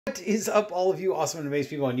What is up, all of you awesome and amazing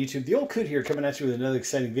people on YouTube? The old Coot here, coming at you with another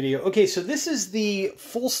exciting video. Okay, so this is the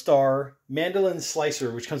Fullstar Mandoline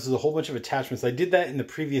Slicer, which comes with a whole bunch of attachments. I did that in the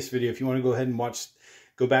previous video. If you want to go ahead and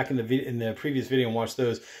go back in the previous video and watch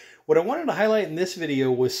those. What I wanted to highlight in this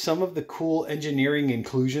video was some of the cool engineering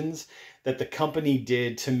inclusions that the company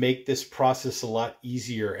did to make this process a lot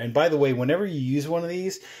easier. And by the way, whenever you use one of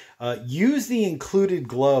these, use the included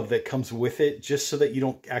glove that comes with it, just so that you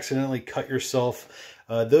don't accidentally cut yourself.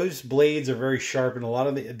 Those blades are very sharp, and a lot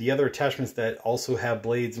of the other attachments that also have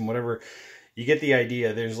blades and whatever, you get the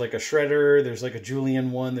idea. There's like a shredder, there's like a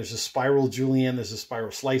julienne one, there's a spiral julienne, there's a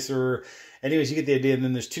spiral slicer. Anyways, you get the idea. And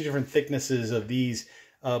then there's two different thicknesses of these.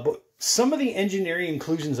 But some of the engineering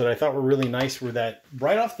inclusions that I thought were really nice were that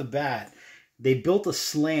right off the bat, they built a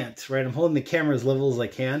slant, right? I'm holding the camera as level as I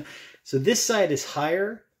can. So this side is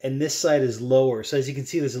higher and this side is lower. So as you can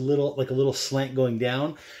see, there's a little slant going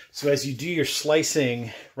down. So as you do your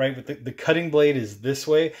slicing, right, with the cutting blade is this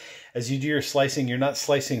way. As you do your slicing, you're not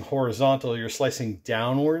slicing horizontal, you're slicing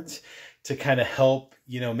downwards to kind of help,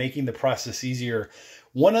 making the process easier.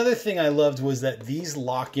 One other thing I loved was that these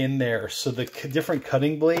lock in there. So the different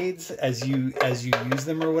cutting blades, as you use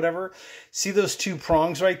them or whatever, see those two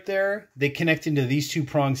prongs right there? They connect into these two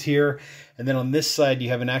prongs here. And then on this side, you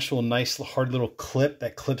have an actual nice hard little clip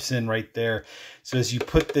that clips in right there. So as you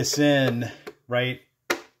put this in, right,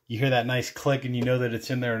 you hear that nice click and you know that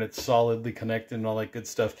it's in there and it's solidly connected and all that good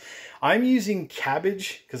stuff. I'm using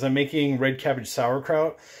cabbage because I'm making red cabbage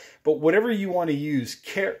sauerkraut. But whatever you want to use,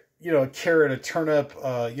 a carrot, a turnip,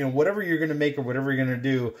 whatever you're going to make or whatever you're going to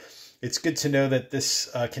do, it's good to know that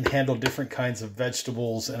this can handle different kinds of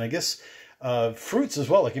vegetables and I guess fruits as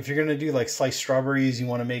well. Like if you're going to do like sliced strawberries, you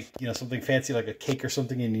want to make, something fancy like a cake or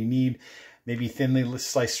something, and you need maybe thinly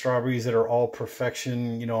sliced strawberries that are all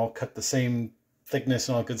perfection, all cut the same thickness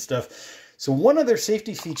and all good stuff. So one other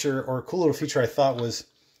safety feature or a cool little feature I thought was,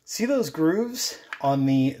 see those grooves on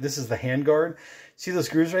this is the hand guard. See those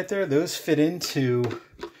grooves right there? Those fit into,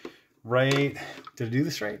 right, did I do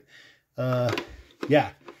this right?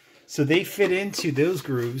 Yeah. So they fit into those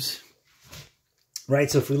grooves,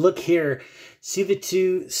 right? So if we look here, see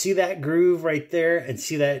that groove right there and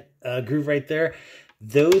see that groove right there?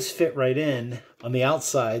 Those fit right in on the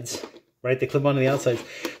outsides, right? They clip onto the outsides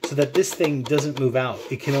so that this thing doesn't move out.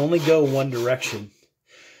 It can only go one direction.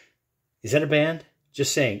 Is that a band?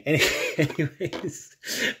 Just saying. Anyways,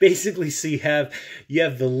 basically, so you have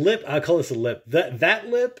the lip. I'll call this a lip. That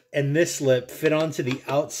lip and this lip fit onto the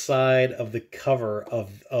outside of the cover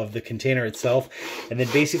of the container itself, and then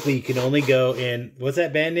basically you can only go in. What's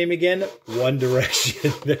that band name again? One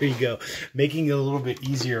direction. There you go, making it a little bit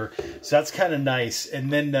easier. So that's kind of nice. And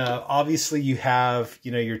then obviously you have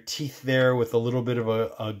your teeth there with a little bit of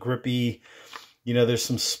a grippy. There's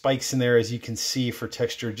some spikes in there, as you can see, for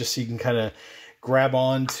texture, just so you can kind of grab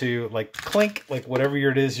on to, like, clink, like whatever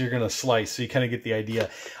it is you're going to slice. So you kind of get the idea.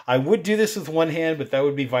 I would do this with one hand, but that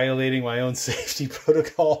would be violating my own safety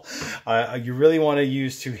protocol. You really want to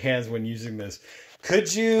use two hands when using this.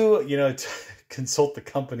 Could you, consult the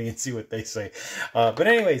company and see what they say. But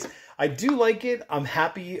anyways, I do like it. I'm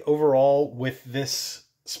happy overall with this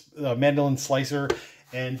Mandoline Slicer.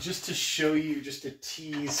 And just to show you, just to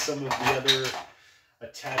tease some of the other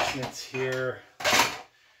attachments here,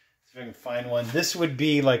 if I can find one. This would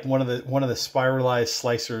be like one of the spiralized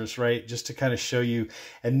slicers, right? Just to kind of show you.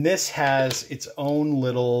 And this has its own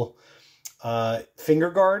little finger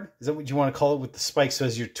guard. Is that what you want to call it, with the spikes? So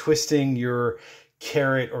as you're twisting your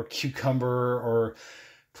carrot or cucumber, or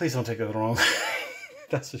please don't take that wrong.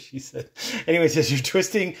 That's what she said. Anyways, as you're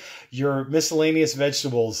twisting your miscellaneous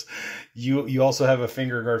vegetables, you also have a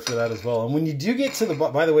finger guard for that as well. And when you do get to the,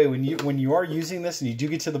 by the way, when you are using this and you do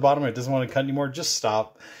get to the bottom and it doesn't want to cut anymore, just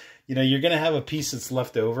stop. You're going to have a piece that's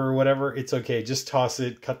left over or whatever. It's okay. Just toss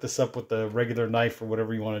it, cut this up with the regular knife or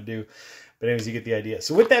whatever you want to do. But anyways, you get the idea.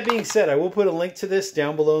 So with that being said, I will put a link to this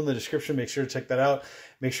down below in the description. Make sure to check that out.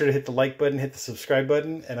 Make sure to hit the like button, hit the subscribe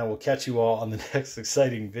button, and I will catch you all on the next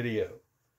exciting video.